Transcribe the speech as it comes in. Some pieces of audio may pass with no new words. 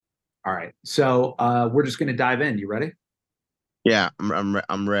All right. So we're just going to dive in. You ready? Yeah,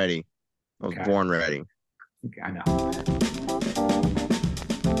 I'm ready. I was Okay. born ready. Okay, I know.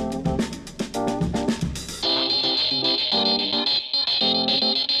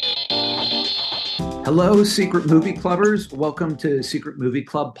 Hello, Secret Movie Clubbers. Welcome to Secret Movie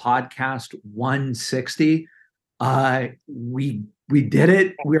Club Podcast 160. We did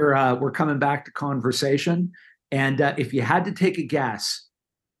it. We're coming back to conversation. And if you had to take a guess,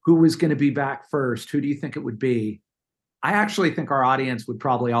 who was going to be back first? Who do you think it would be? I actually think our audience would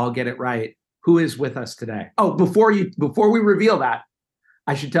probably all get it right. Who is with us today? Oh, before we reveal that,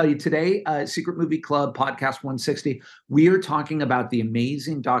 I should tell you today, Secret Movie Club Podcast 160, we are talking about the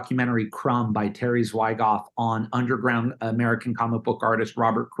amazing documentary Crumb by Terry Zwigoff on underground American comic book artist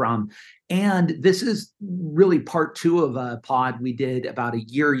Robert Crumb. And this is really part two of a pod we did about a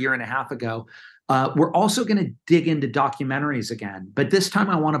year and a half ago. We're also going to dig into documentaries again, but this time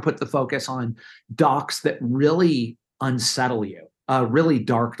I want to put the focus on docs that really unsettle you, really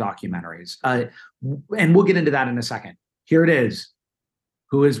dark documentaries. And we'll get into that in a second. Here it is.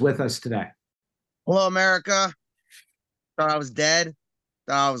 Who is with us today? Hello, America. Thought I was dead.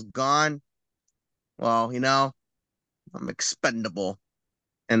 Thought I was gone. Well, I'm expendable,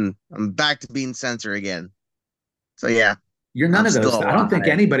 and I'm back to being censor again. So yeah, You're none I'm of those. still I don't think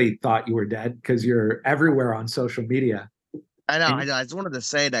alive. anybody thought you were dead because you're everywhere on social media. I know. I And know. I just wanted to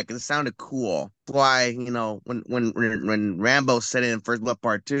say that because it sounded cool. That's why when Rambo said it in First Blood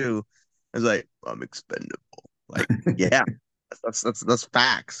Part Two, I was like, I'm expendable. Like, yeah, that's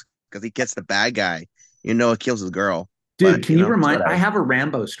facts. Because he gets the bad guy, he kills his girl. dude, But can you it's remind? I whatever. have a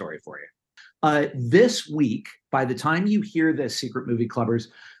Rambo story for you. This week, by the time you hear this, Secret Movie Clubbers,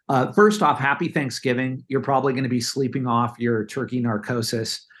 first off, happy Thanksgiving. You're probably going to be sleeping off your turkey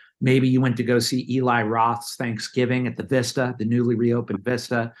narcosis. Maybe you went to go see Eli Roth's Thanksgiving at the Vista, the newly reopened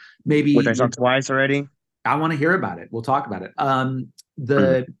Vista. Maybe Which I saw you're twice already. I want to hear about it. We'll talk about it. Mm.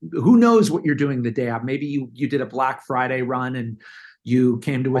 The Who knows what you're doing the day of? Maybe you did a Black Friday run and you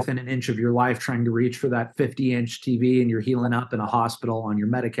came to within an inch of your life trying to reach for that 50-inch TV and you're healing up in a hospital on your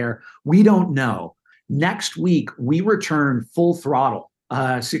Medicare. We don't know. Next week we return full throttle.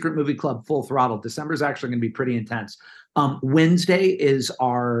 Secret Movie Club full throttle. December is actually going to be pretty intense. Wednesday is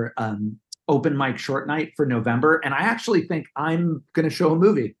our open mic short night for November, and I actually think I'm going to show a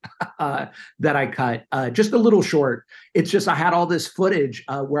movie that I cut, just a little short. It's just I had all this footage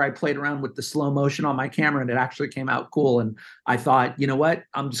where I played around with the slow motion on my camera, and it actually came out cool. And I thought, you know what?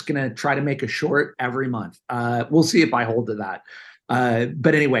 I'm just going to try to make a short every month. We'll see if I hold to that.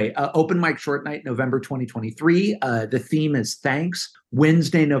 But anyway, open mic short night, November 2023. The theme is thanks.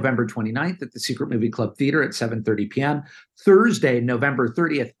 Wednesday, November 29th at the Secret Movie Club Theater at 7:30 p.m. Thursday, November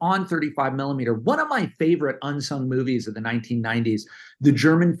 30th on 35 millimeter. One of my favorite unsung movies of the 1990s, the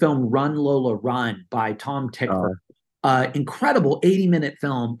German film Run Lola Run by Tom Tickver. Oh. Incredible 80-minute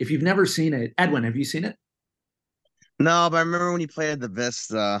film. If you've never seen it, Edwin, have you seen it? No, but I remember when you played at the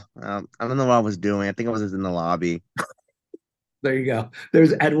Vista. I don't know what I was doing. I think I was just in the lobby. There you go.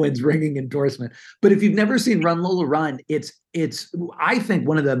 There's Edwin's ringing endorsement. But if you've never seen Run Lola Run, it's I think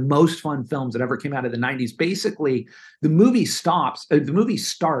one of the most fun films that ever came out of the 90s. Basically, the movie starts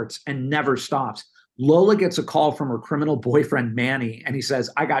and never stops. Lola gets a call from her criminal boyfriend Manny, and he says,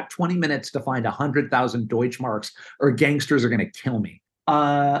 "I got 20 minutes to find 100,000 Deutschmarks, or gangsters are going to kill me."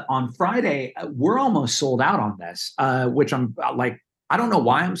 On Friday, we're almost sold out on this, which I'm like, I don't know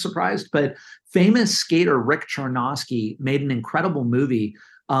why I'm surprised, but famous skater Rick Charnosky made an incredible movie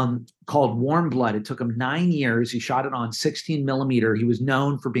called Warm Blood. It took him 9 years. He shot it on 16 millimeter. He was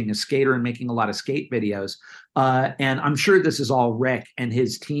known for being a skater and making a lot of skate videos. And I'm sure this is all Rick and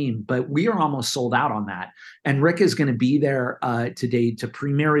his team, but we are almost sold out on that. And Rick is going to be there today to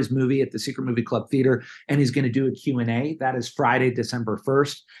premiere his movie at the Secret Movie Club Theater, and he's going to do a Q&A. That is Friday, December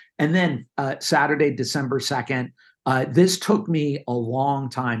 1st. And then Saturday, December 2nd, this took me a long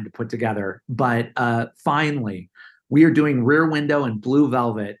time to put together, but finally, we are doing Rear Window and Blue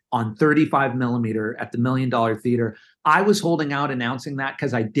Velvet on 35 millimeter at the $1 Million Theater. I was holding out announcing that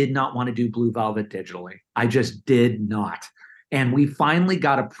because I did not want to do Blue Velvet digitally. I just did not. And we finally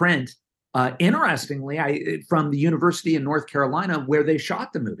got a print. Interestingly, from the University in North Carolina where they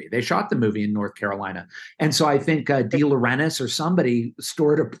shot the movie. They shot the movie in North Carolina. And so I think De Laurentiis or somebody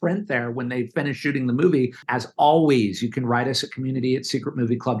stored a print there when they finished shooting the movie. As always, you can write us at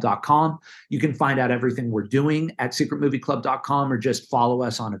community@secretmovieclub.com. You can find out everything we're doing at secretmovieclub.com, or just follow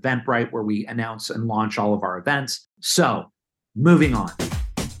us on Eventbrite, where we announce and launch all of our events. So moving on.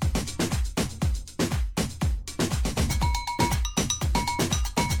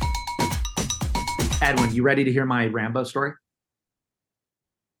 Edwin, you ready to hear my Rambo story?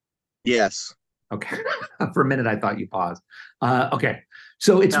 Yes. Okay. For a minute, I thought you paused. Okay.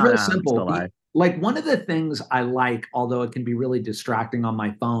 So it's No, real no, I'm still simple. alive. Like one of the things I like, although it can be really distracting on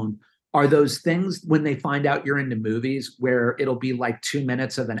my phone, are those things when they find out you're into movies where it'll be like 2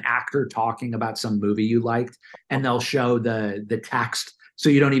 minutes of an actor talking about some movie you liked, and they'll show the text so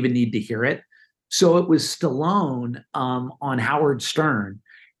you don't even need to hear it. So it was Stallone on Howard Stern.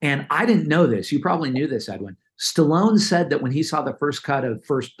 And I didn't know this. You probably knew this, Edwin. Stallone said that when he saw the first cut of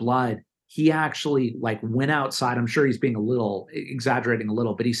First Blood, he actually like went outside. I'm sure he's being a little exaggerating a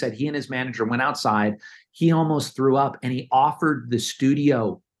little, but he said he and his manager went outside. He almost threw up and he offered the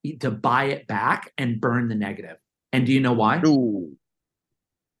studio to buy it back and burn the negative. And do you know why? Ooh.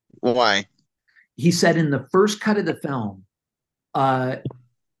 Why? He said in the first cut of the film, uh,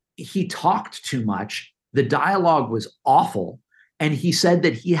 he talked too much. The dialogue was awful. And he said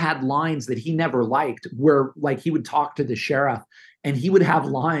that he had lines that he never liked, where like he would talk to the sheriff and he would have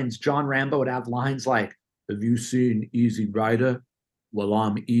lines. John Rambo would have lines like, "Have you seen Easy Rider? Well,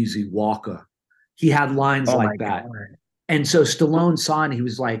 I'm Easy Walker." He had lines Oh like my that. God. And so Stallone saw it and he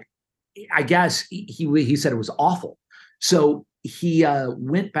was like, I guess he said it was awful. So he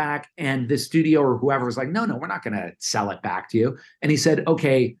went back and the studio or whoever was like, no, we're not going to sell it back to you. And he said,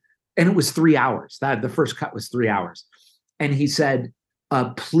 okay. And it was 3 hours. That the first cut was 3 hours. And he said,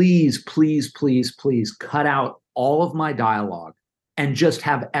 please, please, please, please cut out all of my dialogue and just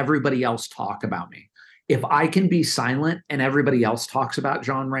have everybody else talk about me. If I can be silent and everybody else talks about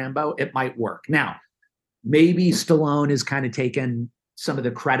John Rambo, it might work. Now, maybe Stallone is kind of taken some of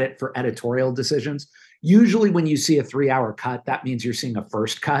the credit for editorial decisions. Usually when you see a 3-hour cut, that means you're seeing a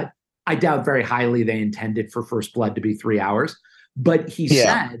first cut. I doubt very highly they intended for First Blood to be 3 hours. But he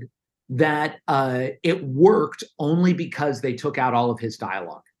said that it worked only because they took out all of his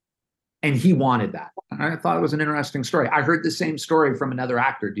dialogue. And he wanted that. I thought it was an interesting story. I heard the same story from another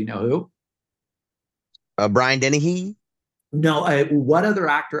actor. Do you know who? Brian Dennehy? No. What other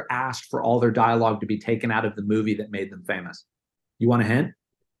actor asked for all their dialogue to be taken out of the movie that made them famous? You want a hint?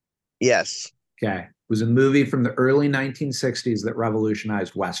 Yes. Okay. It was a movie from the early 1960s that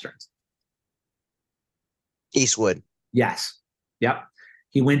revolutionized Westerns. Eastwood. Yes. Yep.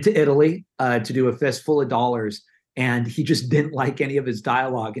 He went to Italy to do A Fistful of Dollars, and he just didn't like any of his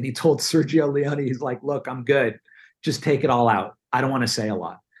dialogue. And he told Sergio Leone, he's like, look, I'm good. Just take it all out. I don't want to say a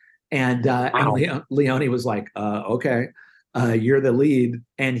lot. And Leone was like, okay, you're the lead.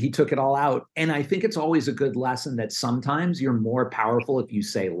 And he took it all out. And I think it's always a good lesson that sometimes you're more powerful if you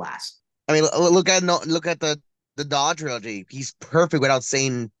say less. I mean, look at the Dodge trilogy. He's perfect without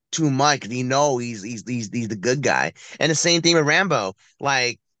saying too much. You know, he's the good guy. And the same thing with Rambo.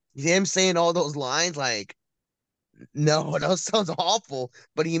 Like him saying all those lines, like no, that sounds awful.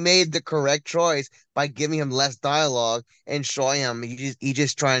 But he made the correct choice by giving him less dialogue and showing him he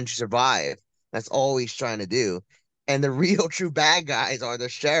just trying to survive. That's all he's trying to do. And the real true bad guys are the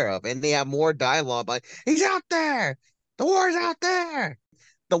sheriff, and they have more dialogue. Like he's out there, the war's out there.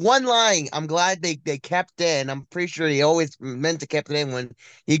 The one line I'm glad they kept in. I'm pretty sure they always meant to keep it in when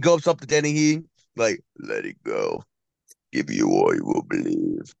he goes up to Denny. He like let it go. Give you all you will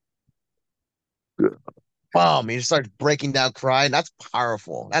believe. Boom! He just starts breaking down, crying. That's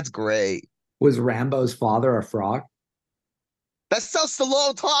powerful. That's great. Was Rambo's father a frog? That's how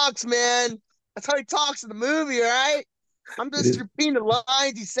Stallone talks, man. That's how he talks in the movie, all right? I'm just repeating the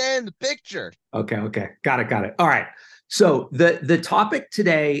lines he said in the picture. Okay. Got it. All right. So the topic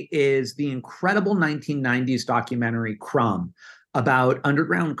today is the incredible 1990s documentary Crumb about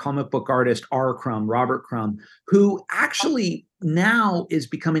underground comic book artist Robert Crumb, who actually now is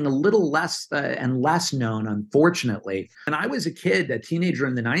becoming a little less and less known, unfortunately. And I was a kid, a teenager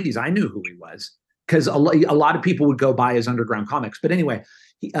in the 90s. I knew who he was because a lot of people would go buy his underground comics. But anyway,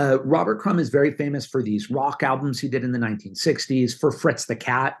 Robert Crumb is very famous for these rock albums he did in the 1960s, for Fritz the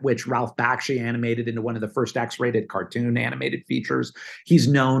Cat, which Ralph Bakshi animated into one of the first X-rated cartoon animated features. He's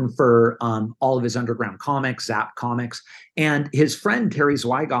known for all of his underground comics, Zap Comics. And his friend, Terry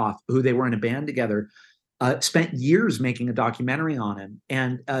Zwigoff, who they were in a band together, spent years making a documentary on him.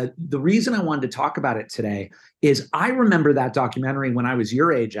 And the reason I wanted to talk about it today is I remember that documentary when I was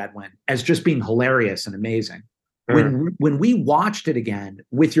your age, Edwin, as just being hilarious and amazing. When we watched it again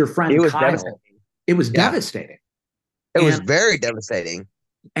with your friend Kyle, it was devastating. It was very devastating.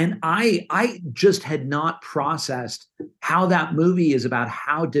 And I just had not processed how that movie is about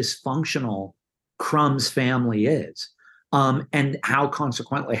how dysfunctional Crumb's family is, and how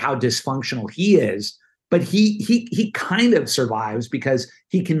consequently how dysfunctional he is. But he kind of survives because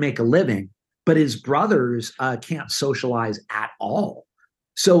he can make a living, but his brothers can't socialize at all.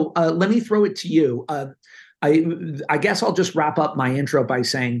 So let me throw it to you. I guess I'll just wrap up my intro by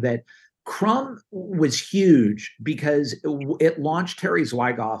saying that Crumb was huge because it launched Terry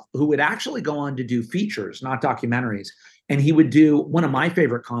Zwigoff, who would actually go on to do features, not documentaries. And he would do one of my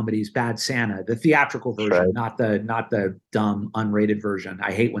favorite comedies, Bad Santa, the theatrical version, not the dumb unrated version.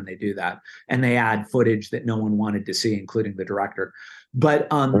 I hate when they do that, and they add footage that no one wanted to see, including the director. But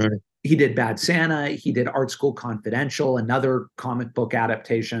he did Bad Santa. He did Art School Confidential, another comic book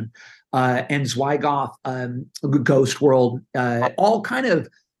adaptation, and Zwigoff, Ghost World, all kind of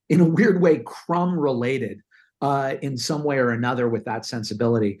in a weird way Crumb related in some way or another with that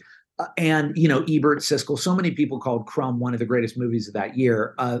sensibility. And, you know, Ebert, Siskel, so many people called Crumb one of the greatest movies of that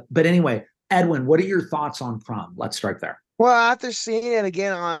year. But anyway, Edwin, what are your thoughts on Crumb? Let's start there. Well, after seeing it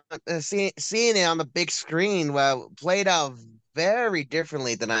again on seeing it on the big screen, well, played out very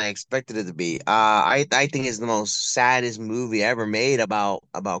differently than I expected it to be. I think it's the most saddest movie ever made about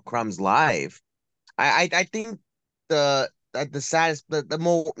Crumb's life. I think the saddest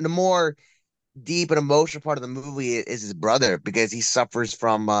the more deep and emotional part of the movie is his brother, because he suffers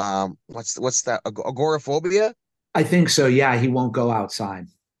from what's that, agoraphobia? I think so. Yeah, he won't go outside.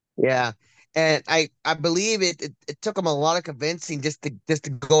 Yeah. And I believe it took him a lot of convincing just to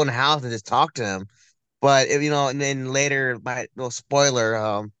go in the house and just talk to him. But you know, and then later, by no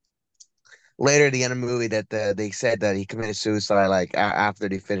spoiler, later at the end of the movie that they said that he committed suicide like after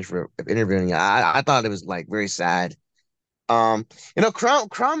they finished interviewing. I thought it was like very sad. You know, Crumb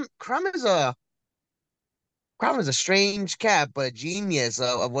is a strange cat, but a genius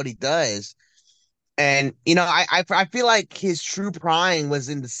of what he does. And you know, I feel like his true prime was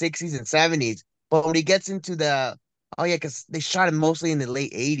in the 60s and 70s, but when he gets into the oh yeah, because they shot him mostly in the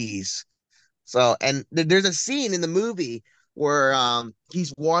late 80s. So, and there's a scene in the movie where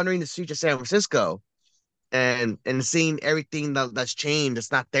he's wandering the streets of San Francisco and seeing everything that's changed,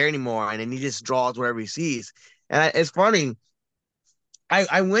 that's not there anymore, and then he just draws wherever he sees. And it's funny.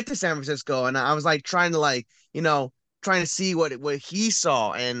 I went to San Francisco and I was like trying to like, you know, trying to see what he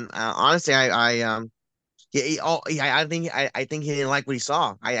saw. And honestly, I think he didn't like what he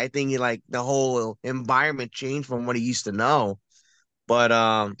saw. I think he like the whole environment changed from what he used to know.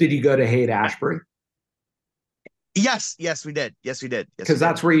 But Did you go to Haight-Ashbury? yes, we did. Yes, we did. Yes, Because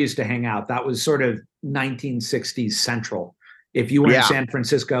that's where he used to hang out. That was sort of 1960s Central. If you were in San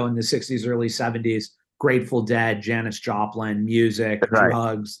Francisco in the 60s, early 70s, Grateful Dead, Janis Joplin, music,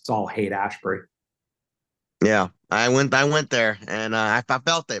 drugs, it's all Haight-Ashbury. Yeah, I went there and I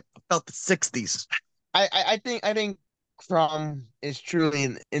felt it. I felt the 60s. I think Crumb is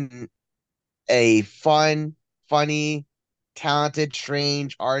truly in a funny, talented,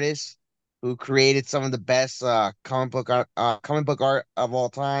 strange artist who created some of the best comic book art of all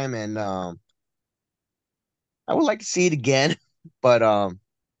time, and I would like to see it again, but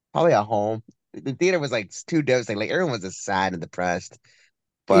probably at home. The theater was like too devastating. Like everyone was just sad and depressed.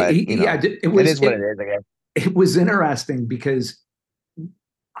 But you know, it is what it is, I guess. It was interesting because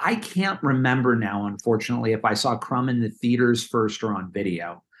I can't remember now, unfortunately, if I saw Crumb in the theaters first or on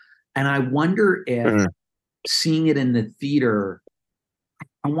video. And I wonder if seeing it in the theater,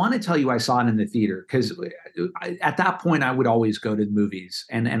 I want to tell you I saw it in the theater because at that point I would always go to the movies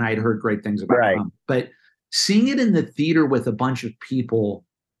and I'd heard great things about Crumb. But seeing it in the theater with a bunch of people,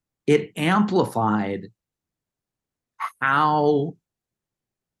 it amplified how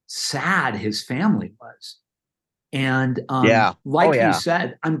sad his family was. And you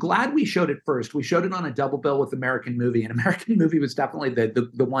said, I'm glad we showed it first. We showed it on a double bill with American Movie, and American Movie was definitely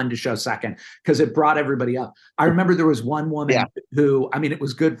the one to show second because it brought everybody up. I remember there was one woman who, I mean, it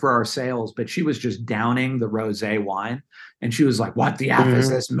was good for our sales, but she was just downing the rosé wine. And she was like, what the F is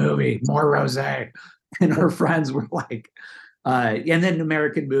this movie? More rosé. And her friends were like, and then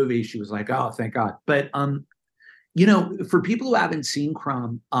American Movie, she was like, oh, thank God. But, you know, for people who haven't seen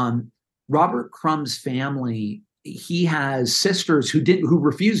Crumb, Robert Crumb's family, he has sisters who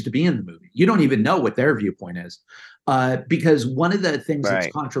refused to be in the movie. You don't even know what their viewpoint is. Because one of the things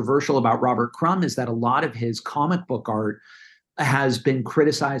that's controversial about Robert Crumb is that a lot of his comic book art has been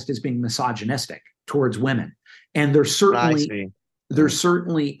criticized as being misogynistic towards women. And there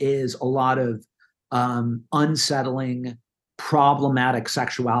certainly is a lot of unsettling, problematic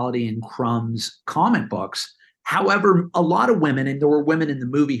sexuality in Crumb's comic books. However, a lot of women, and there were women in the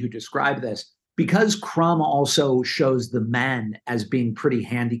movie who described this, because Crumb also shows the men as being pretty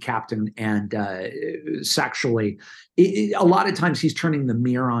handicapped and sexually, a lot of times he's turning the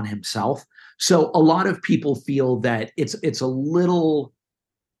mirror on himself. So a lot of people feel that it's a little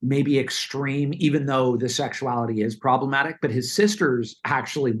maybe extreme, even though the sexuality is problematic. But his sisters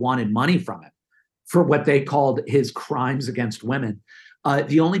actually wanted money from it for what they called his crimes against women.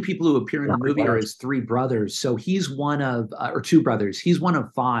 The only people who appear in the movie are brothers. his three brothers. So he's one of, or two brothers. He's one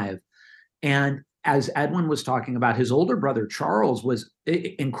of five. And as Edwin was talking about, his older brother, Charles, was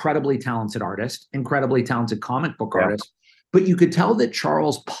incredibly talented artist, incredibly talented comic book artist. But you could tell that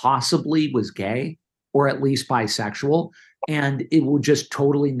Charles possibly was gay or at least bisexual. And it will just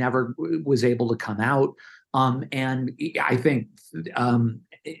totally never was able to come out. And I think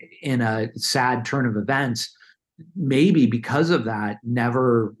in a sad turn of events, maybe because of that,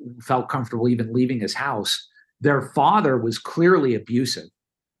 never felt comfortable even leaving his house. Their father was clearly abusive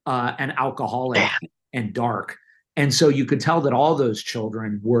and alcoholic and dark. And so you could tell that all those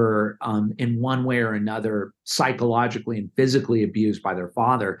children were in one way or another psychologically and physically abused by their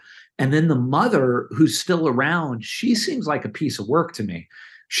father. And then the mother, who's still around, she seems like a piece of work to me.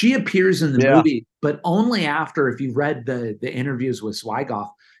 She appears in the movie, but only after, if you've read the interviews with Zwigoff,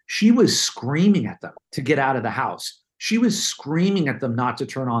 she was screaming at them to get out of the house. She was screaming at them not to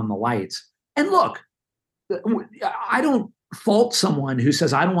turn on the lights. And look, I don't fault someone who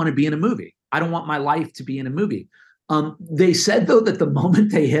says, I don't want to be in a movie. I don't want my life to be in a movie. They said, though, that the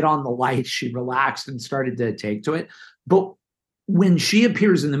moment they hit on the lights, she relaxed and started to take to it. But when she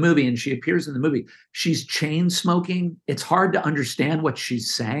appears in the movie, she's chain smoking. It's hard to understand what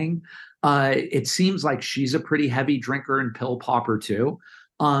she's saying. It seems like she's a pretty heavy drinker and pill popper too.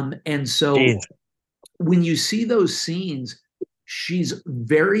 And so when you see those scenes, she's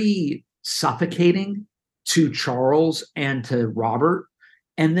very suffocating to Charles and to Robert.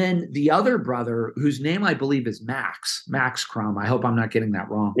 And then the other brother, whose name I believe is Max Crumb. I hope I'm not getting that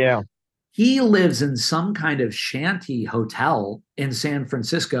wrong. Yeah. He lives in some kind of shanty hotel in San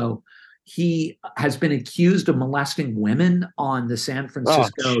Francisco. He has been accused of molesting women on the San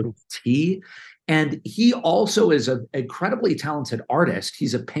Francisco T. And he also is an incredibly talented artist.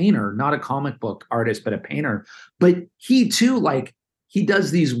 He's a painter, not a comic book artist, but a painter. But he too, like, he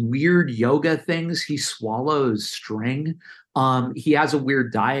does these weird yoga things. He swallows string. He has a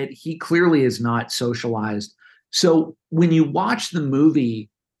weird diet. He clearly is not socialized. So when you watch the movie,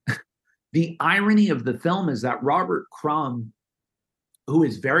 the irony of the film is that Robert Crumb, who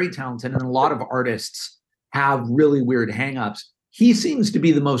is very talented, and a lot of artists have really weird hangups, he seems to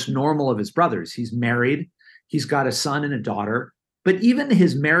be the most normal of his brothers. He's married. He's got a son and a daughter. But even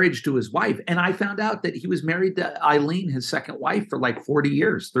his marriage to his wife, and I found out that he was married to Eileen, his second wife, for like 40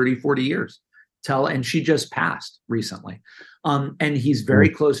 years, 30, 40 years. And she just passed recently. And he's very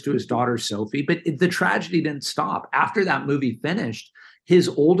close to his daughter, Sophie. But the tragedy didn't stop. After that movie finished, his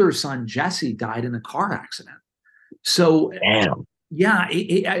older son, Jesse, died in a car accident. So, so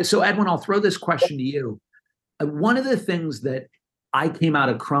Edwin, I'll throw this question to you. One of the things that I came out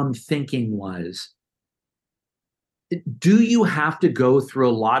of Crumb thinking was, do you have to go through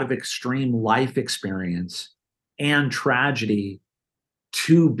a lot of extreme life experience and tragedy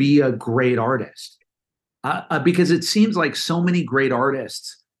to be a great artist? Because it seems like so many great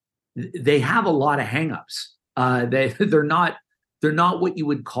artists, they have a lot of hangups. They're not what you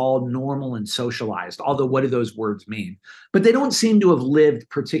would call normal and socialized, although what do those words mean? But they don't seem to have lived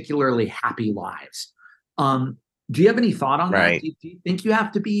particularly happy lives. Do you have any thought on that? Do you think you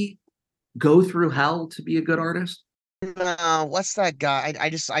have to go through hell to be a good artist? What's that guy? I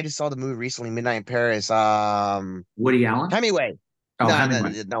just saw the movie recently, Midnight in Paris. Woody Allen? Hemingway. Oh, no,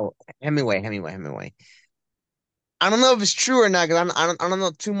 Hemingway. No, Hemingway. I don't know if it's true or not, because I don't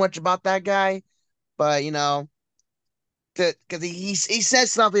know too much about that guy, but because he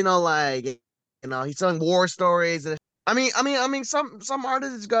says something, like, he's telling war stories. I mean, some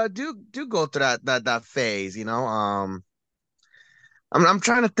artists do go through that phase, I'm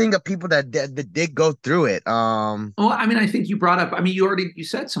trying to think of people that did go through it. Well, I mean, I think you brought up, you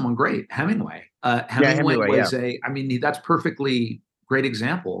said someone great, Hemingway. Hemingway was that's perfectly great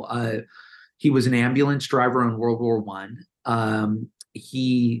example. He was an ambulance driver in World War I.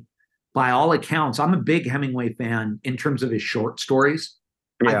 He, by all accounts, I'm a big Hemingway fan in terms of his short stories.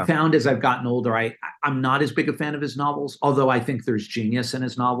 I found as I've gotten older, I'm not as big a fan of his novels, although I think there's genius in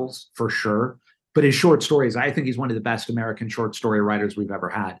his novels for sure. But his short stories, I think he's one of the best American short story writers we've ever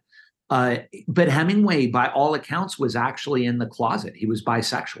had. But Hemingway, by all accounts, was actually in the closet. He was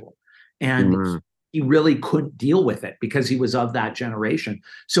bisexual. And he really couldn't deal with it because he was of that generation.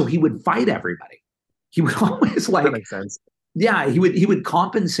 So he would fight everybody. He would always that makes sense. Yeah, he would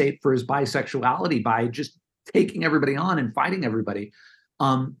compensate for his bisexuality by just taking everybody on and fighting everybody.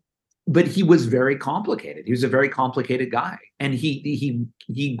 But he was very complicated. He was a very complicated guy. And he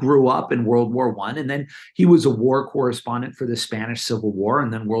grew up in World War I, and then he was a war correspondent for the Spanish Civil War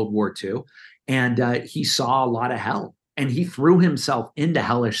and then World War II. And he saw a lot of hell, and he threw himself into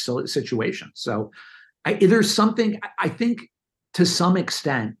hellish situations. So there's something, I think to some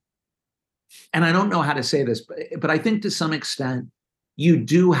extent, and I don't know how to say this, but I think to some extent, you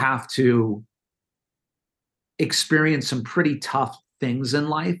do have to experience some pretty tough things in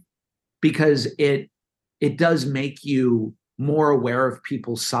life, because it does make you more aware of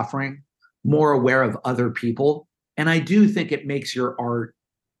people's suffering, more aware of other people. And I do think it makes your art,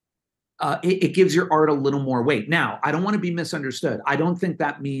 it gives your art a little more weight. Now, I don't want to be misunderstood. I don't think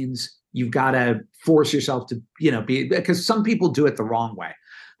that means you've got to force yourself to, be, because some people do it the wrong way.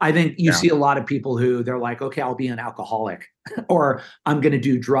 I think you see a lot of people who they're like, okay, I'll be an alcoholic, or I'm going to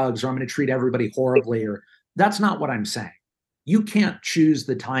do drugs, or I'm going to treat everybody horribly, or that's not what I'm saying. You can't choose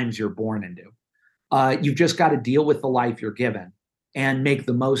the times you're born into. You've just got to deal with the life you're given and make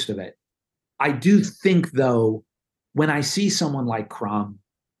the most of it. I do think, though, when I see someone like Crumb,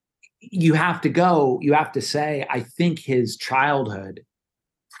 you have to say, I think his childhood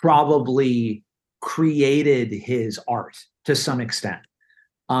probably created his art to some extent.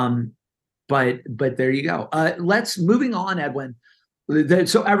 But there you go. Moving on, Edwin.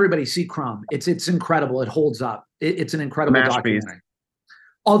 So everybody see Crumb. It's incredible. It holds up. It's an incredible documentary.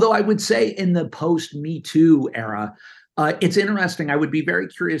 Although I would say in the post Me Too era, it's interesting. I would be very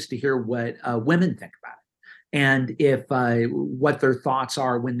curious to hear what women think about it, and if what their thoughts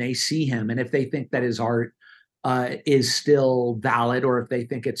are when they see him, and if they think that his art is still valid, or if they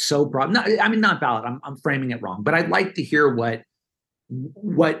think it's so broad. No, I mean, not valid. I'm framing it wrong. But I'd like to hear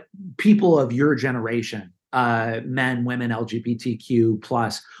what people of your generation, men, women, LGBTQ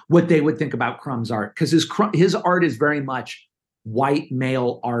plus, what they would think about Crumb's art, because his art is very much white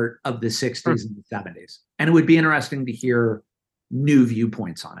male art of the 60s and the 70s. And it would be interesting to hear new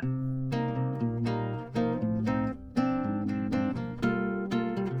viewpoints on it.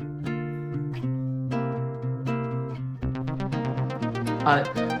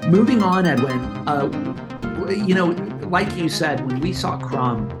 Moving on, Edwin, like you said, when we saw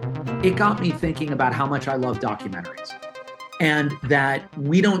Crumb, it got me thinking about how much I love documentaries, and that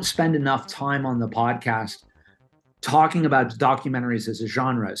we don't spend enough time on the podcast talking about documentaries as a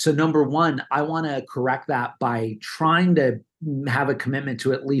genre. So number one, I want to correct that by trying to have a commitment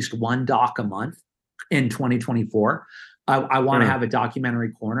to at least one doc a month in 2024. I want to have a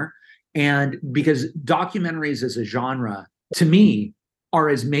documentary corner. And because documentaries as a genre, to me, are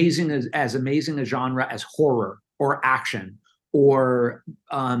as amazing a genre as horror or action or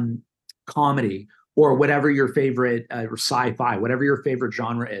comedy or whatever your favorite, or sci-fi, whatever your favorite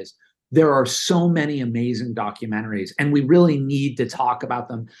genre is. There are so many amazing documentaries, and we really need to talk about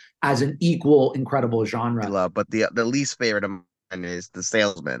them as an equal, incredible genre. But the least favorite of mine is The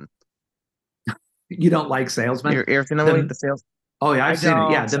Salesman. You don't like Salesman? You ever seen The Salesman? Oh yeah, I've seen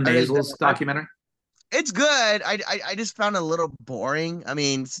it. Yeah, the Maysles documentary. It's good. I just found it a little boring. I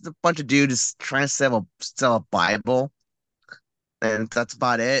mean, it's a bunch of dudes trying to sell a Bible, and that's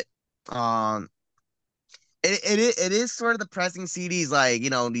about it. It is sort of depressing. See these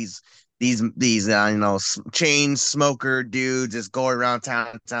these chain smoker dudes just go around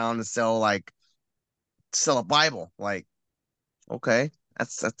town to sell a Bible. Like, okay,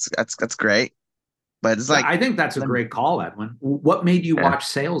 that's great. But it's like, I think that's a great call, Edwin. What made you watch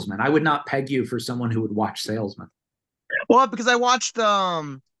Salesman? I would not peg you for someone who would watch Salesman. Well, because I watched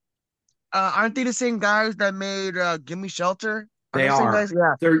aren't they the same guys that made Gimme Shelter? They are.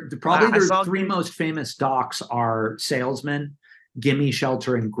 Yeah. They're probably their three most famous docs are Salesman, Gimme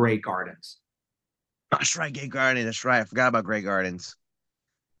Shelter, and Grey Gardens. That's right, Grey Gardens. That's right. I forgot about Grey Gardens.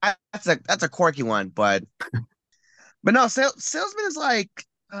 That's a quirky one, but no, Salesman is like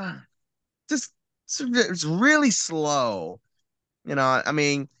it's really slow. I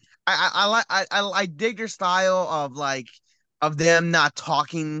mean, I dig their style of them not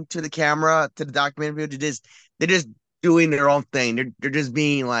talking to the camera, to the documentary. They're just doing their own thing. They're just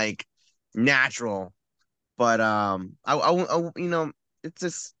being natural. But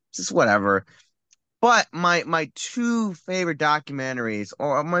it's just whatever. But my two favorite documentaries,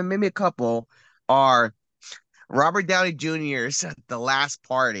 or maybe a couple, are Robert Downey Jr.'s The Last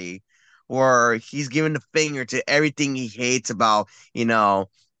Party, where he's giving the finger to everything he hates about,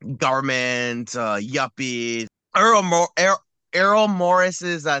 government, yuppies. Errol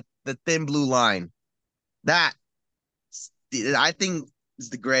Morris's The Thin Blue Line. That, I think, is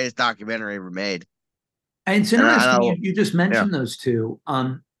the greatest documentary ever made. And it's interesting you just mentioned those two.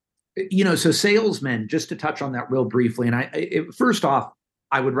 So Salesman, just to touch on that real briefly, and first off,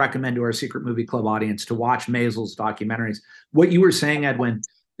 I would recommend to our Secret Movie Club audience to watch Maysles documentaries. What you were saying, Edwin,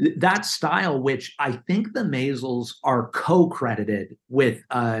 that style, which I think the Maysles are co-credited with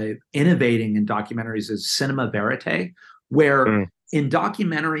innovating in documentaries, is cinema verite, where in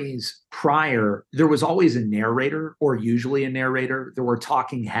documentaries prior, there was always a narrator, or usually a narrator. There were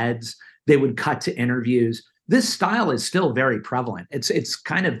talking heads. They would cut to interviews. This style is still very prevalent. It's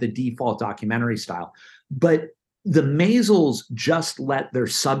kind of the default documentary style. But the Maysles just let their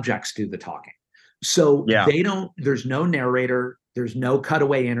subjects do the talking. So there's no narrator, there's no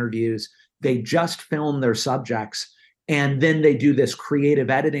cutaway interviews. They just film their subjects. And then they do this creative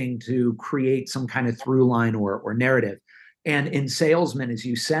editing to create some kind of through line or narrative. And in Salesman, as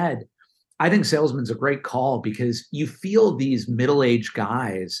you said, I think Salesman's a great call because you feel these middle-aged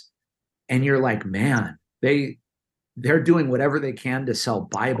guys and you're like, man, they're doing whatever they can to sell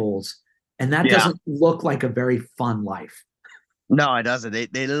Bibles. And that doesn't look like a very fun life. No, it doesn't.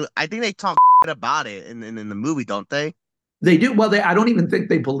 I think they talk about it in the movie, don't they? They do. Well, I don't even think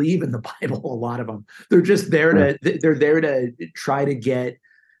they believe in the Bible. A lot of them, they're just there to try to get.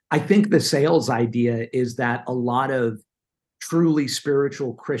 I think the sales idea is that a lot of truly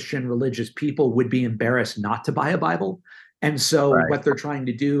spiritual Christian religious people would be embarrassed not to buy a Bible. And so what they're trying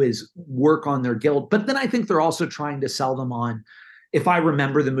to do is work on their guilt. But then I think they're also trying to sell them on, if I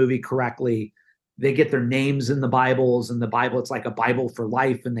remember the movie correctly, they get their names in the Bibles, and the Bible, it's like a Bible for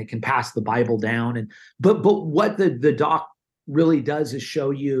life, and they can pass the Bible down. But what the doc really does is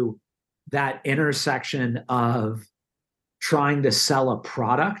show you that intersection of trying to sell a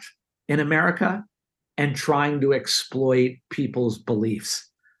product in America and trying to exploit people's beliefs.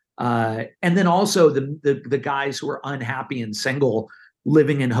 And then also the guys who are unhappy and single,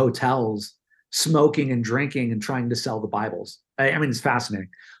 living in hotels, smoking and drinking and trying to sell the Bibles. I mean, it's fascinating.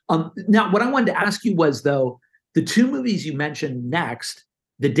 Now, what I wanted to ask you was, though, the two movies you mentioned next,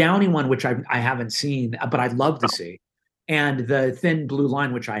 the Downey one, which I haven't seen, but I'd love to see, and the Thin Blue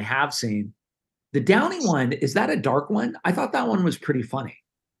Line, which I have seen. The Downey one, is that a dark one? I thought that one was pretty funny.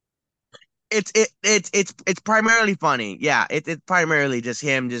 It's primarily funny. Yeah, it's primarily just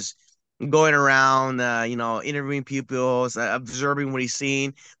him just going around, interviewing people, observing what he's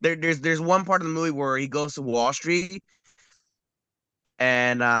seen. There's one part of the movie where he goes to Wall Street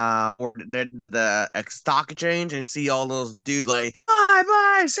and the stock exchange and see all those dudes like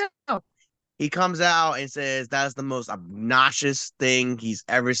buy, sell. He comes out and says that's the most obnoxious thing he's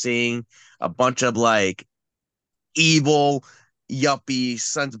ever seen. A bunch of like evil yuppie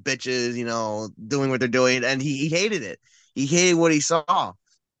sons of bitches, doing what they're doing, and he hated it. He hated what he saw,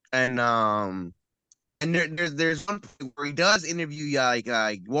 and there's one point where he does interview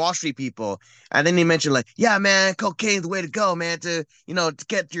like Wall Street people, and then he mentioned like, yeah, man, cocaine's the way to go, man, to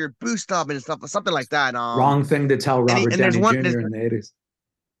get your boost up and stuff, something like that. Wrong thing to tell Robert Downey Jr. in the 80s.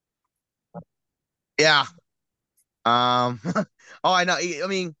 Yeah. Oh, I know. I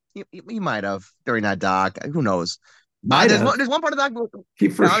mean, he might have during that doc. Who knows? There's one part of that. He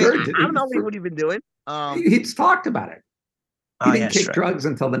for sure. I don't know what he's been doing. He's talked about it. He didn't take drugs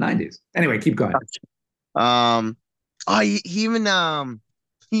until the 90s. Anyway, keep going. He even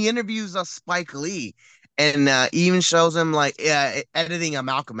he interviews Spike Lee, and even shows him like editing a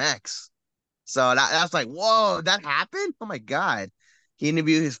Malcolm X. So that's like, whoa, that happened! Oh my god. He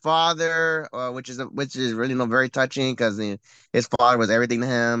interviewed his father, which is really very touching because his father was everything to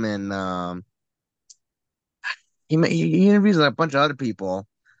him, and he interviews a bunch of other people.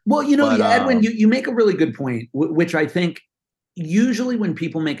 Well, Edwin, you make a really good point, which I think usually when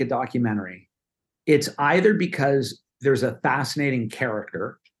people make a documentary, it's either because there's a fascinating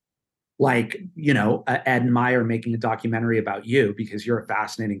character, like Ed and Meyer making a documentary about you because you're a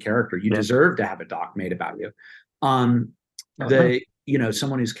fascinating character. You deserve to have a doc made about you.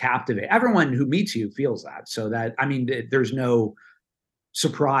 Someone who's captivating. Everyone who meets you feels that. So that, I mean, there's no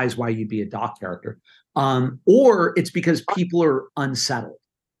surprise why you'd be a doc character. Or it's because people are unsettled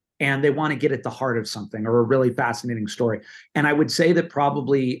and they want to get at the heart of something or a really fascinating story. And I would say that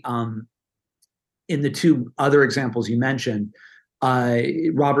probably in the two other examples you mentioned,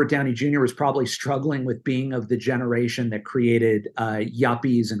 Robert Downey Jr. was probably struggling with being of the generation that created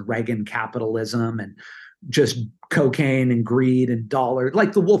yuppies and Reagan capitalism and just cocaine and greed and dollar,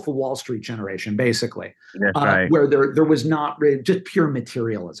 like the Wolf of Wall Street generation, basically, where there was not really just pure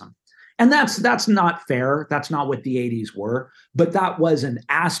materialism. And that's not fair. That's not what the 80s were, but that was an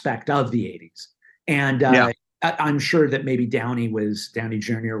aspect of the 80s. And I'm sure that maybe Downey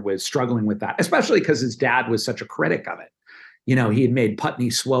Jr. was struggling with that, especially because his dad was such a critic of it. He had made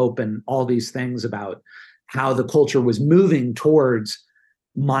Putney Swope and all these things about how the culture was moving towards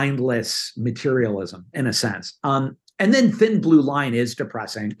mindless materialism in a sense. And then Thin Blue Line is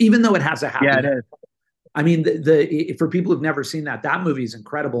depressing, even though it has a happy end. It is. I mean, for people who've never seen that movie is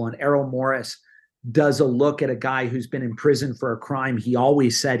incredible. And Errol Morris does a look at a guy who's been in prison for a crime he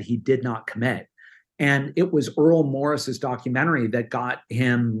always said he did not commit. And it was Errol Morris's documentary that got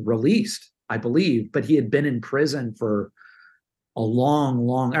him released, I believe, but he had been in prison for a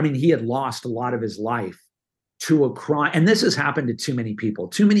long, I mean, he had lost a lot of his life to a crime. And this has happened to too many people.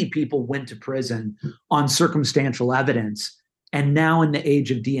 Too many people went to prison on circumstantial evidence. And now in the age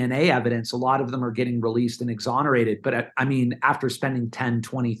of DNA evidence, a lot of them are getting released and exonerated. But I mean, after spending 10,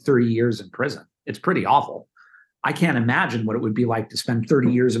 20, 30 years in prison, it's pretty awful. I can't imagine what it would be like to spend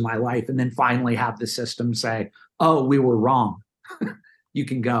 30 years of my life and then finally have the system say, oh, we were wrong. You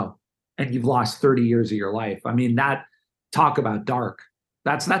can go. And you've lost 30 years of your life. I mean, that, talk about dark.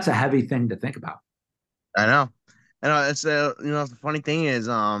 That's a heavy thing to think about. I know. It's the funny thing is,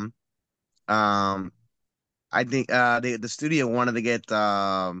 I think the studio wanted to get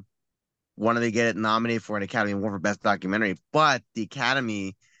it nominated for an Academy Award for Best Documentary, but the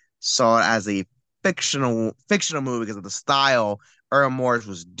Academy saw it as a fictional movie because of the style Errol Morris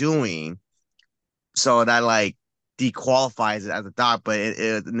was doing. So that like dequalifies it as a doc, but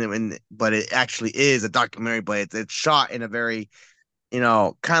it actually is a documentary, but it's shot in a very, kind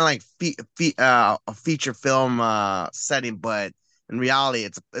of like a feature film setting, but in reality,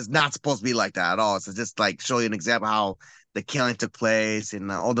 it's not supposed to be like that at all. It's just like show you an example of how the killing took place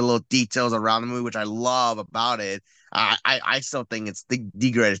and all the little details around the movie, which I love about it. I still think it's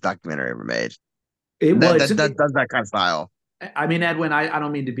the greatest documentary ever made. It does that kind of style. I mean, Edwin, I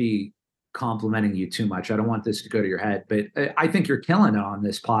don't mean to be complimenting you too much. I don't want this to go to your head, but I think you're killing it on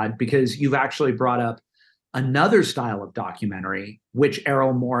this pod because you've actually brought up another style of documentary, which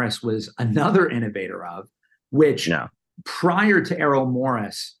Errol Morris was another innovator of, which prior to Errol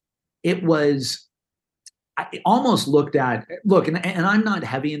Morris, it was almost looked at, and I'm not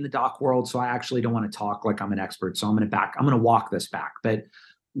heavy in the doc world, so I actually don't want to talk like I'm an expert. So I'm going to walk this back. But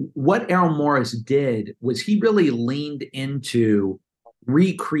what Errol Morris did was he really leaned into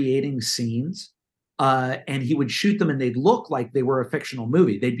recreating scenes, and he would shoot them and they'd look like they were a fictional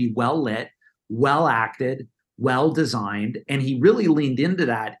movie. They'd be well lit, well acted, well designed. And he really leaned into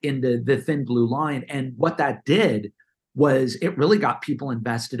that, into the thin blue line. And what that did was it really got people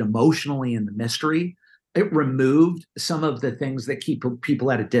invested emotionally in the mystery. It removed some of the things that keep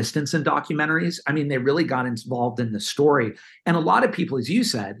people at a distance in documentaries. I mean, they really got involved in the story. And a lot of people, as you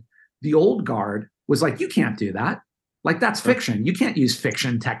said, the old guard was like, you can't do that. Like, that's fiction. You can't use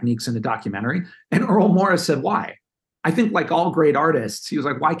fiction techniques in a documentary. And Errol Morris said, why? I think like all great artists, he was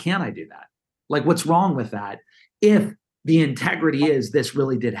like, why can't I do that? Like, what's wrong with that? If the integrity is this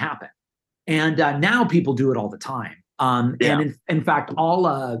really did happen. And now people do it all the time. And in fact,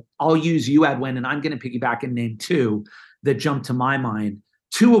 I'll use you, Edwin, and I'm going to piggyback and name two that jump to my mind,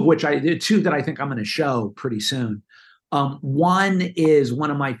 two that I think I'm going to show pretty soon. One is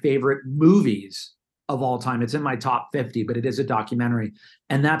one of my favorite movies of all time. It's in my top 50, but it is a documentary.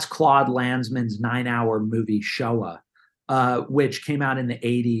 And that's Claude Lanzmann's 9-hour movie, SHOAH, which came out in the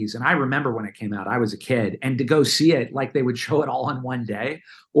 80s. And I remember when it came out, I was a kid. And to go see it, like they would show it all in one day,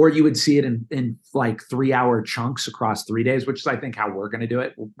 or you would see it in like 3-hour chunks across 3 days, which is, I think, how we're going to do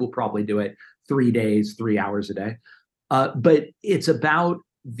it. We'll probably do it 3 days, 3 hours a day. But it's about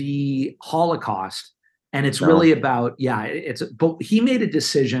the Holocaust. And it's really about, but he made a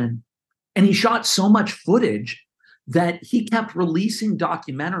decision. And he shot so much footage that he kept releasing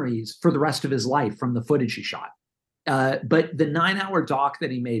documentaries for the rest of his life from the footage he shot. But the 9-hour doc that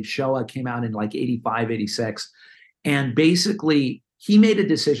he made, SHOAH, came out in like 85, 86. And basically, he made a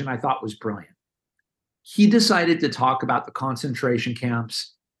decision I thought was brilliant. He decided to talk about the concentration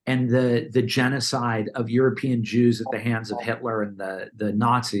camps and the genocide of European Jews at the hands of Hitler and the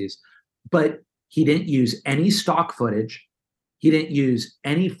Nazis. But he didn't use any stock footage. He didn't use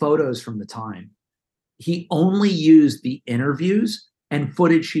any photos from the time. He only used the interviews and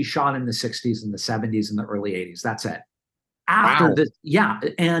footage he shot in the 60s and the 70s and the early 80s. That's it. After this,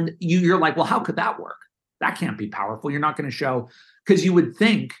 and you're like, well, how could that work? That can't be powerful. You're not going to show, because you would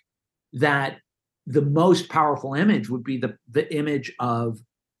think that the most powerful image would be the image of,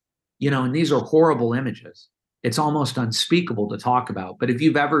 and these are horrible images. It's almost unspeakable to talk about. But if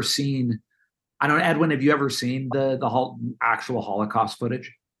you've ever seen, I don't know, Edwin, have you ever seen the actual Holocaust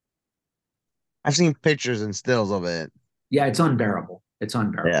footage? I've seen pictures and stills of it. Yeah, it's unbearable. It's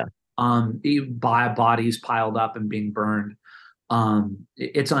unbearable. Yeah. Bodies piled up and being burned.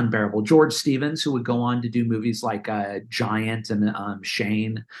 It's unbearable. George Stevens, who would go on to do movies like Giant and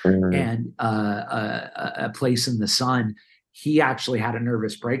Shane and A Place in the Sun, he actually had a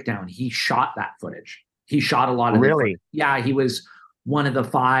nervous breakdown. He shot that footage. He shot a lot of Really? Yeah, he was one of the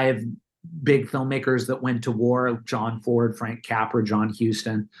 5 big filmmakers that went to war: John Ford, Frank Capra, John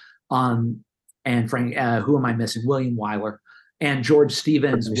Huston, and Frank, who am I missing? William Wyler. And George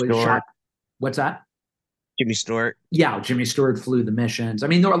Stevens was shot. What's that? Jimmy Stewart. Yeah, Jimmy Stewart flew the missions. I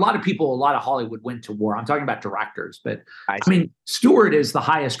mean, there were a lot of people, a lot of Hollywood went to war. I'm talking about directors, but I mean, Stewart is the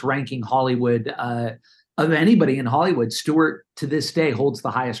highest ranking Hollywood of anybody in Hollywood. Stewart to this day holds the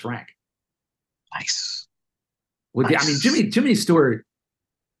highest rank. Nice. I mean, Jimmy Stewart.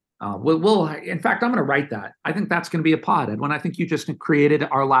 We'll in fact, I'm going to write that. I think that's going to be a pod, Edwin. I think you just created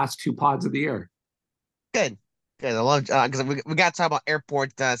our last 2 pods of the year. Good. I love because we got to talk about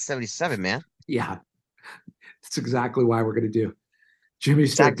Airport 77, man. Yeah, that's exactly why we're going to do Jimmy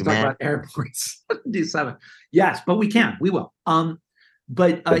Stewart to talk about Airport 77. Yes, but we can. We will.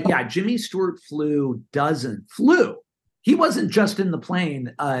 But Jimmy Stewart flew. He wasn't just in the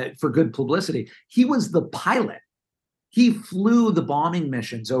plane for good publicity. He was the pilot. He flew the bombing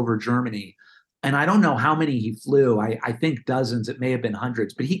missions over Germany. And I don't know how many he flew. I think dozens. It may have been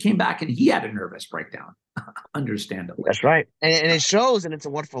hundreds. But he came back and he had a nervous breakdown, understandably. That's right. And it shows, and It's a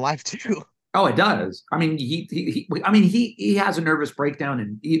Wonderful Life, too. Oh, it does. I mean, he has a nervous breakdown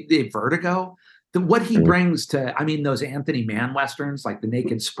and vertigo. What he brings to, those Anthony Mann Westerns, like The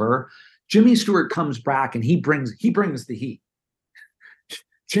Naked Spur, Jimmy Stewart comes back and he brings the heat.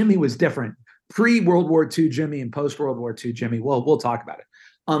 Jimmy was different. Pre-World War II Jimmy and post-World War II Jimmy. We'll talk about it.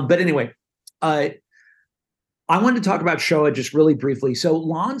 But anyway, I wanted to talk about SHOAH just really briefly. So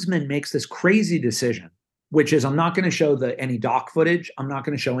Lanzmann makes this crazy decision, which is I'm not going to show any doc footage. I'm not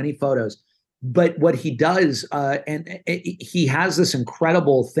going to show any photos. But what he does, he has this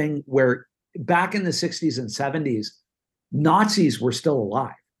incredible thing where back in the 60s and 70s, Nazis were still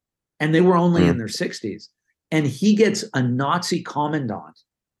alive. And they were only in their 60s. And he gets a Nazi commandant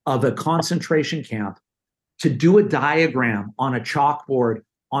of a concentration camp to do a diagram on a chalkboard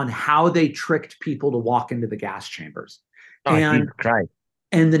on how they tricked people to walk into the gas chambers. And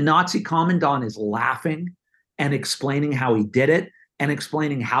the Nazi commandant is laughing and explaining how he did it and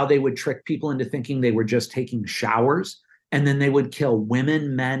explaining how they would trick people into thinking they were just taking showers. And then they would kill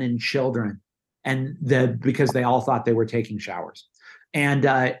women, men, and children because they all thought they were taking showers.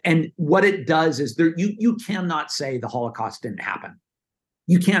 And what it does is you cannot say the Holocaust didn't happen.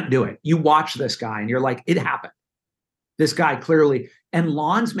 You can't do it. You watch this guy and you're like, it happened. This guy clearly, and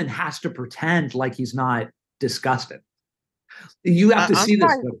Lanzmann has to pretend like he's not disgusted. You have to see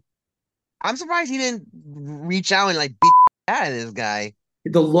this. I'm surprised he didn't reach out and beat out of this guy.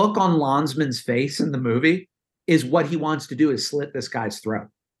 The look on Lanzmann's face in the movie is what he wants to do is slit this guy's throat.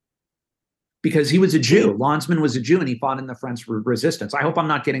 Because he was a Jew. Lanzmann was a Jew and he fought in the French resistance. I hope I'm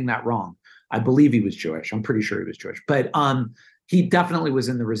not getting that wrong. I believe he was Jewish. I'm pretty sure he was Jewish. But he definitely was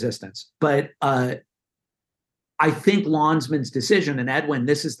in the resistance. But I think Lanzmann's decision, and Edwin,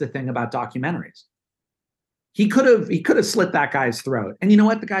 this is the thing about documentaries. He could have slit that guy's throat. And you know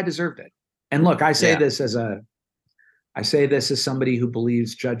what? The guy deserved it. And look, I say this as somebody who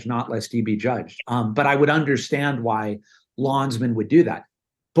believes judge not lest ye be judged. But I would understand why Lanzmann would do that.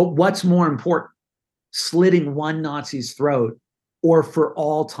 But what's more important, slitting one Nazi's throat or for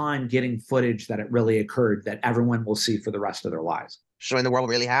all time getting footage that it really occurred that everyone will see for the rest of their lives? Showing the world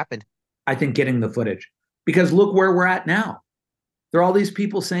really happened. I think getting the footage. Because look where we're at now. There are all these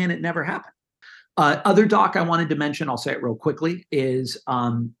people saying it never happened. Other doc I wanted to mention, I'll say it real quickly, is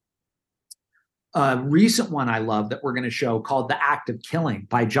a recent one I love that we're going to show called The Act of Killing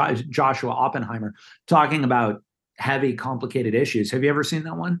by Joshua Oppenheimer, talking about heavy, complicated issues. Have you ever seen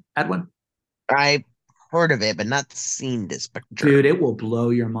that one, Edwin? I've heard of it, but not seen this picture. Dude, it will blow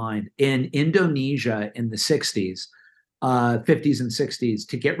your mind. In Indonesia in the 60s, 50s and 60s,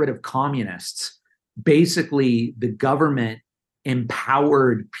 to get rid of communists, basically the government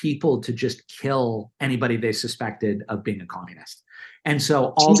empowered people to just kill anybody they suspected of being a communist. And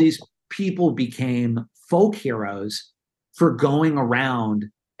so all these people became folk heroes for going around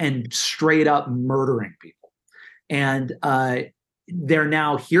and straight up murdering people. And they're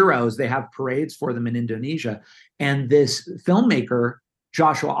now heroes. They have parades for them in Indonesia. And this filmmaker,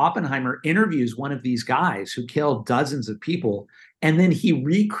 Joshua Oppenheimer, interviews one of these guys who killed dozens of people. And then he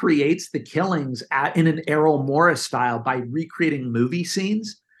recreates the killings in an Errol Morris style by recreating movie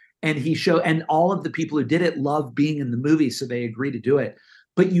scenes. And and all of the people who did it love being in the movie, so they agree to do it.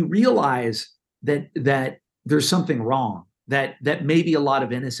 But you realize that there's something wrong, that maybe a lot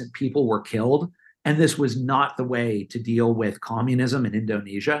of innocent people were killed. And this was not the way to deal with communism in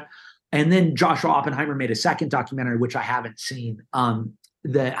Indonesia. And then Joshua Oppenheimer made a second documentary, which I haven't seen,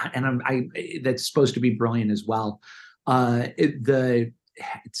 that's supposed to be brilliant as well. It's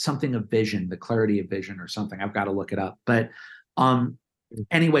something of vision, the clarity of vision or something. I've got to look it up. But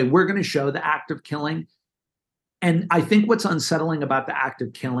anyway, we're going to show the act of killing. And I think what's unsettling about the act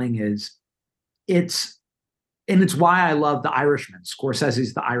of killing is it's why I love The Irishman.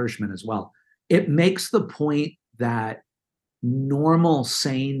 Scorsese's The Irishman as well. it makes the point that normal,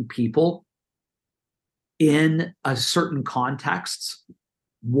 sane people in a certain contexts,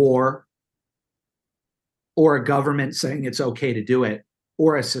 war, or a government saying it's okay to do it,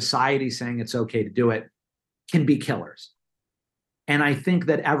 or a society saying it's okay to do it, can be killers. And I think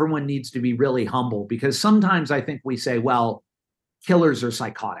that everyone needs to be really humble, because sometimes I think we say, well, killers are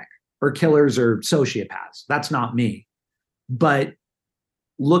psychotic or killers are sociopaths. That's not me. But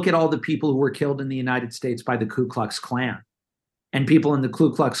look at all the people who were killed in the United States by the Ku Klux Klan. And people in the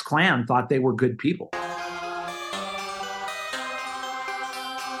Ku Klux Klan thought they were good people.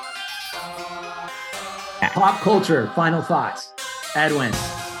 Pop culture, final thoughts. Edwin.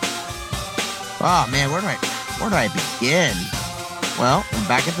 Oh man, where do I begin? Well, I'm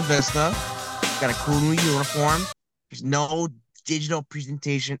back at the Vista. Got a cool new uniform. There's no digital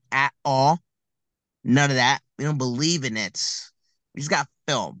presentation at all. None of that. We don't believe in it. We just got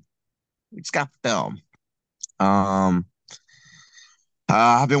film.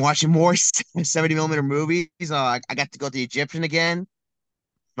 I've been watching more 70mm movies. I got to go to the Egyptian again.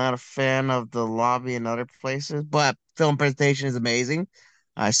 Not a fan of the lobby and other places, but film presentation is amazing.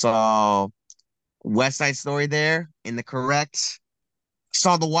 I saw West Side Story there in the correct.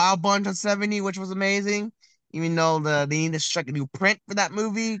 Saw The Wild Bunch on 70, which was amazing. Even though they need to strike a new print for that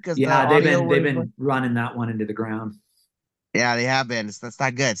movie because they've been running that one into the ground. Yeah, they have been. That's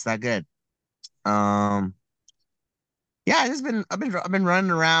not good. It's not good. Yeah, I've been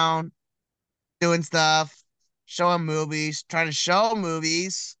running around doing stuff, showing movies, trying to show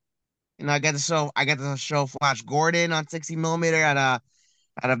movies. You know, I got to show Flash Gordon on 60mm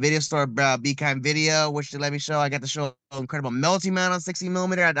at a video store, Be Kind Video, which they let me show. I got to show Incredible Melting Man on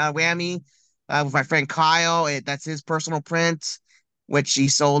 60mm at Whammy with my friend Kyle. That's his personal print, which he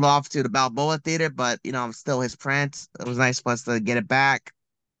sold off to the Balboa Theater, but you know, I'm still his print. It was nice for us to get it back.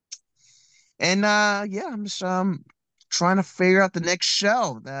 And yeah, I'm just trying to figure out the next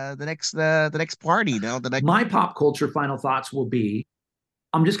show, the next party. You know, My pop culture final thoughts will be,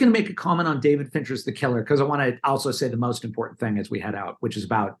 I'm just going to make a comment on David Fincher's The Killer, because I want to also say the most important thing as we head out, which is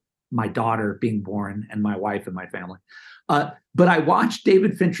about my daughter being born and my wife and my family. But I watched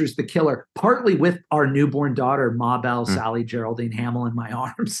David Fincher's The Killer partly with our newborn daughter, Ma Bell, Sally Geraldine Hammill, in my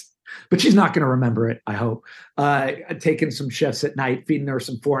arms. But she's not going to remember it, I hope. Taking some shifts at night, feeding her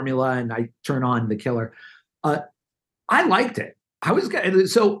some formula, and I turn on The Killer. I liked it. I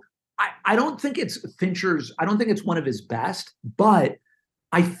don't think it's Fincher's. I don't think it's one of his best, but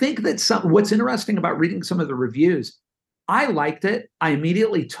I think that what's interesting about reading some of the reviews, I liked it. I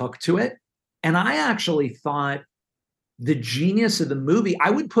immediately took to it. And I actually thought the genius of the movie, I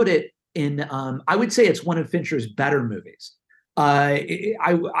would put it in, I would say it's one of Fincher's better movies. I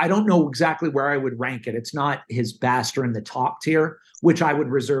don't know exactly where I would rank it. It's not his best or in the top tier, which I would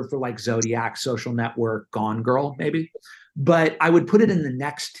reserve for like Zodiac, Social Network, Gone Girl, maybe. But I would put it in the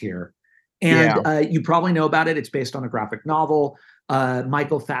next tier. And you probably know about it. It's based on a graphic novel.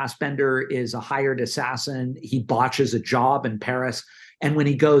 Michael Fassbender is a hired assassin. He botches a job in Paris. And when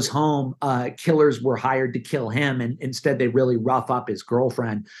he goes home, killers were hired to kill him. And instead, they really rough up his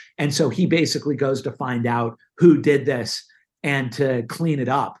girlfriend. And so he basically goes to find out who did this and to clean it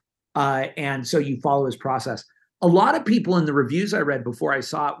up. And so you follow his process. A lot of people in the reviews I read before I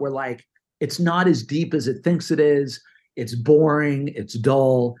saw it were like, it's not as deep as it thinks it is. It's boring. It's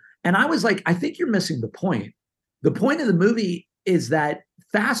dull. And I was like, I think you're missing the point. The point of the movie is that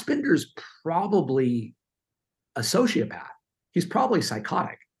Fassbender's probably a sociopath. He's probably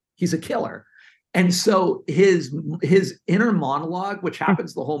psychotic. He's a killer. And so his inner monologue, which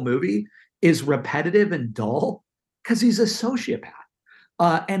happens the whole movie, is repetitive and dull because he's a sociopath.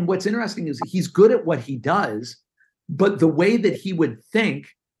 And what's interesting is he's good at what he does, but the way that he would think,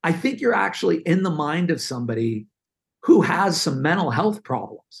 I think you're actually in the mind of somebody who has some mental health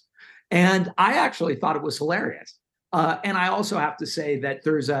problems. And I actually thought it was hilarious. And I also have to say that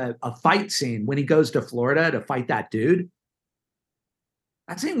there's a fight scene when he goes to Florida to fight that dude.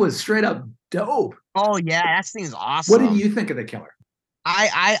 That scene was straight up dope. Oh yeah, that scene is awesome. What did you think of The Killer?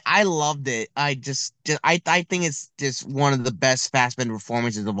 I loved it. I think it's just one of the best Fassbender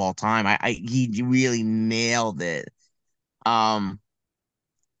performances of all time. He really nailed it. Right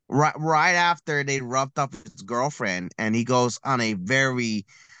after they roughed up his girlfriend, and he goes on a very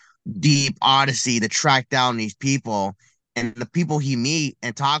deep odyssey to track down these people, and the people he meet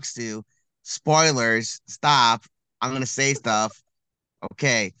and talks to. Spoilers, stop. I'm gonna say stuff.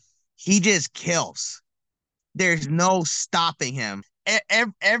 Okay, he just kills. There's no stopping him.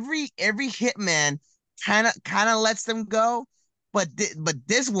 Every hitman kind of lets them go, but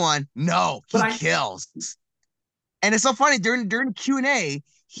this one, no, he kills. And it's so funny during Q&A,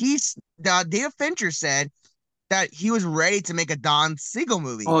 David Fincher said that he was ready to make a Don Siegel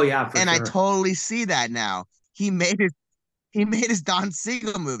movie. Oh yeah, for and sure. I totally see that now. He made his Don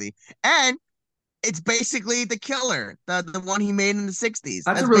Siegel movie, and it's basically The Killer, the one he made in the 60s.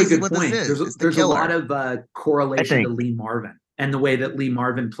 That's a really good what point. This is. It's There's a Killer. lot of correlation to Lee Marvin and the way that Lee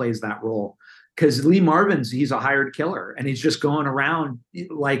Marvin plays that role. Because Lee Marvin's, he's a hired killer, and he's just going around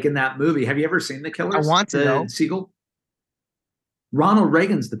like in that movie. Have you ever seen The Killers? I want to know. Siegel? Ronald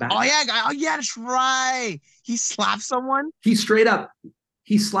Reagan's the bad. Oh yeah, that's right. He slaps someone. He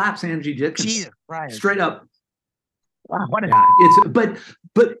slaps Angie Dickinson. Jesus Christ. Straight up. Wow,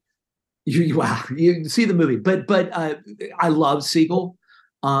 but you see the movie, but I love Siegel.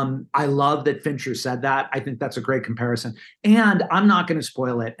 I love that Fincher said that. I think that's a great comparison. And I'm not going to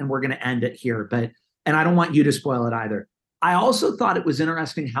spoil it, and we're going to end it here, and I don't want you to spoil it either. I also thought it was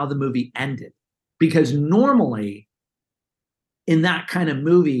interesting how the movie ended, because normally in that kind of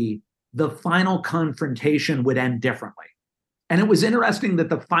movie, the final confrontation would end differently. And it was interesting that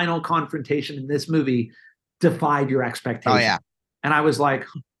the final confrontation in this movie defied your expectations. Oh yeah. And I was like,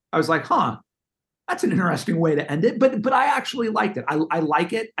 huh, that's an interesting way to end it. But I actually liked it. I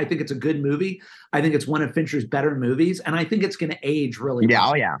like it. I think it's a good movie. I think it's one of Fincher's better movies. And I think it's going to age really well.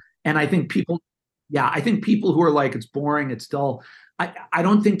 Oh yeah. And I think people who are like, it's boring, it's dull. I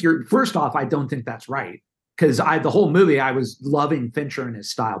don't think first off, I don't think that's right. Because the whole movie, I was loving Fincher and his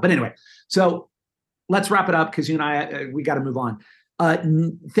style. But anyway, so let's wrap it up, because you and I, we got to move on.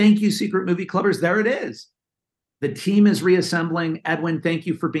 Thank you, Secret Movie Clubbers. There it is. The team is reassembling. Edwin, thank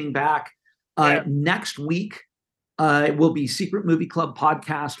you for being back. Next week will be Secret Movie Club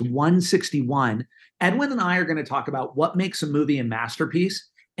Podcast 161. Edwin and I are going to talk about what makes a movie a masterpiece.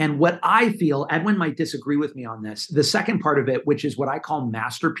 And what I feel, Edwin might disagree with me on this, the second part of it, which is what I call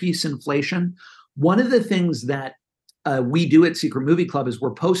masterpiece inflation. One of the things that we do at Secret Movie Club is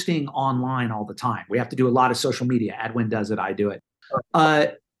we're posting online all the time. We have to do a lot of social media. Edwin does it. I do it.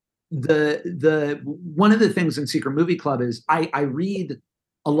 The one of the things in Secret Movie Club is I read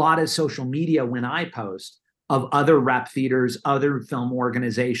a lot of social media when I post of other rep theaters, other film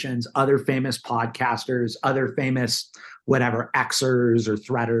organizations, other famous podcasters, other famous whatever, Xers or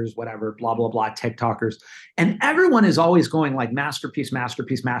threaders, whatever, blah, blah, blah, TikTokers. And everyone is always going like masterpiece,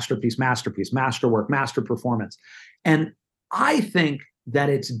 masterpiece, masterpiece, masterpiece, masterwork, master performance. And I think that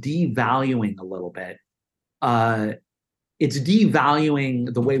it's devaluing a little bit. It's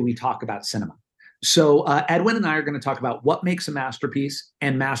devaluing the way we talk about cinema. So Edwin and I are going to talk about what makes a masterpiece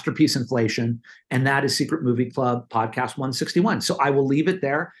and masterpiece inflation. And that is Secret Movie Club Podcast 161. So I will leave it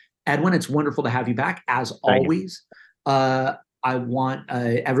there. Edwin, it's wonderful to have you back, as always. I want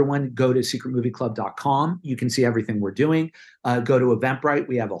everyone go to secretmovieclub.com. You can see everything we're doing. Go to Eventbrite.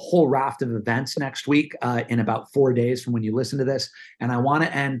 We have a whole raft of events next week in about 4 days from when you listen to this. And I want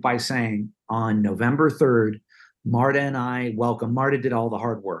to end by saying on November 3rd, Marta and I welcome. Marta did all the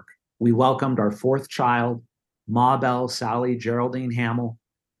hard work. We welcomed our fourth child, Ma Bell Sally Geraldine Hammill,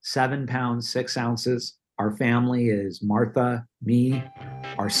 7 pounds, 6 ounces. Our family is Martha, me,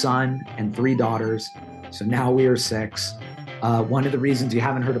 our son, and 3 daughters. So now we are 6. One of the reasons you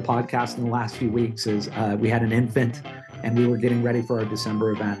haven't heard a podcast in the last few weeks is we had an infant and we were getting ready for our December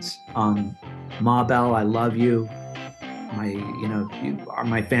events. Ma Bell, I love you.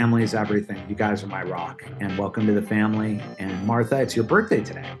 My family is everything. You guys are my rock, and welcome to the family. And Martha, it's your birthday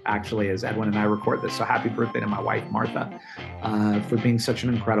today, actually, as Edwin and I record this. So happy birthday to my wife, Martha, for being such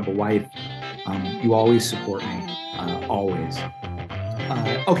an incredible wife. You always support me, always.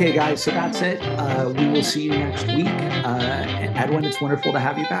 Okay, guys, so that's it. We will see you next week. Edwin, it's wonderful to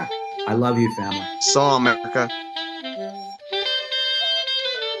have you back. I love you, family. So, America.